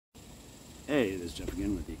Hey, this is Jeff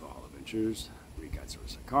again with Eagle Ventures,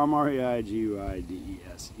 ReGuideService.com,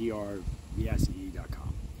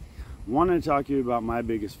 ReIGUIDERVICE.com. Wanted to talk to you about my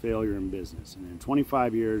biggest failure in business, and in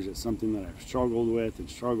 25 years, it's something that I've struggled with,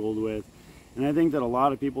 and I think that a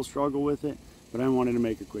lot of people struggle with it, but I wanted to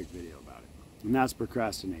make a quick video about it, and that's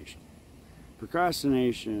procrastination.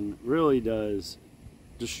 Procrastination really does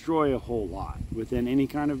destroy a whole lot within any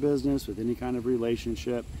kind of business, with any kind of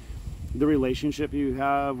relationship. The relationship you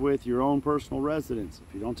have with your own personal residence.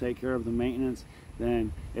 If you don't take care of the maintenance,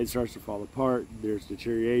 then it starts to fall apart. There's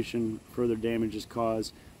deterioration, further damage is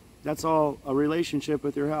caused. That's all a relationship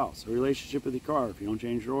with your house, a relationship with your car. If you don't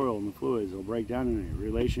change your oil and the fluids, it'll break down in it. A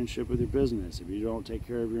relationship with your business. If you don't take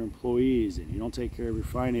care of your employees and you don't take care of your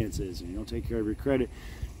finances and you don't take care of your credit,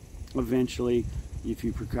 eventually, if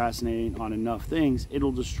you procrastinate on enough things,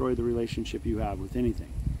 it'll destroy the relationship you have with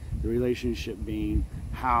anything. The relationship being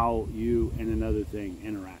how you and another thing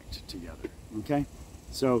interact together. Okay?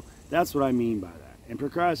 So that's what I mean by that. And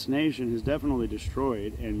procrastination has definitely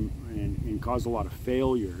destroyed and caused a lot of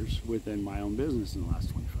failures within my own business in the last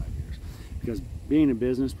 25 years. Because being a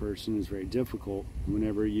business person is very difficult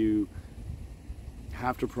whenever you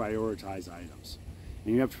have to prioritize items.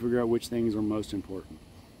 And you have to figure out which things are most important.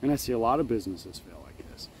 And I see a lot of businesses fail like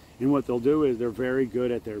this. And what they'll do is they're very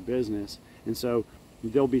good at their business. And so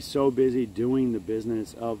they'll be so busy doing the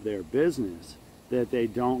business of their business that they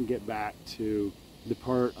don't get back to the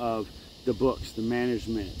part of the books, the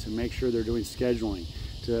management, to make sure they're doing scheduling,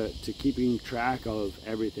 to keeping track of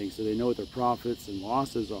everything so they know what their profits and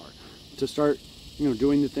losses are, to start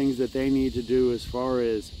doing the things that they need to do as far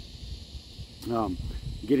as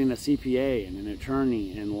getting a CPA and an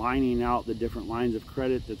attorney and lining out the different lines of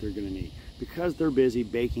credit that they're going to need, because they're busy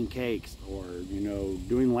baking cakes or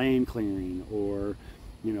doing lane clearing or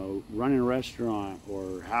running a restaurant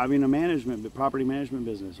or having a property management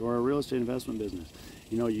business or a real estate investment business.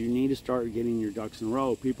 You need to start getting your ducks in a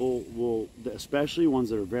row. People will, especially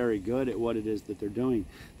ones that are very good at what it is that they're doing,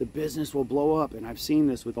 the business will blow up. And I've seen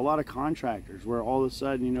this with a lot of contractors where all of a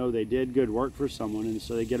sudden they did good work for someone, and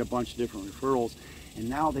so they get a bunch of different referrals, and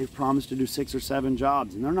now they've promised to do 6 or 7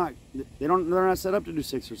 jobs, and they're not set up to do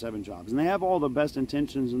 6 or 7 jobs, and they have all the best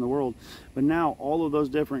intentions in the world, but now all of those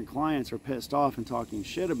different clients are pissed off and talking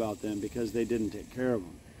shit about them because they didn't take care of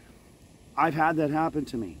them. I've had that happen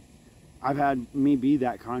to me. I've had me be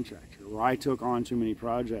that contractor where I took on too many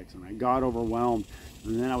projects and I got overwhelmed,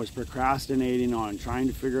 and then I was procrastinating on trying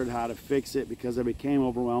to figure out how to fix it because I became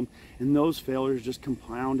overwhelmed, and those failures just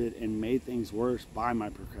compounded and made things worse by my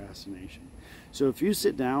procrastination. So if you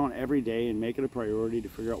sit down every day and make it a priority to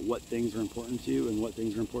figure out what things are important to you and what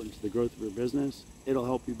things are important to the growth of your business, it'll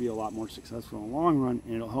help you be a lot more successful in the long run,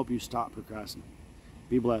 and it'll help you stop procrastinating.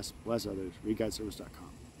 Be blessed, bless others, ReGuideService.com.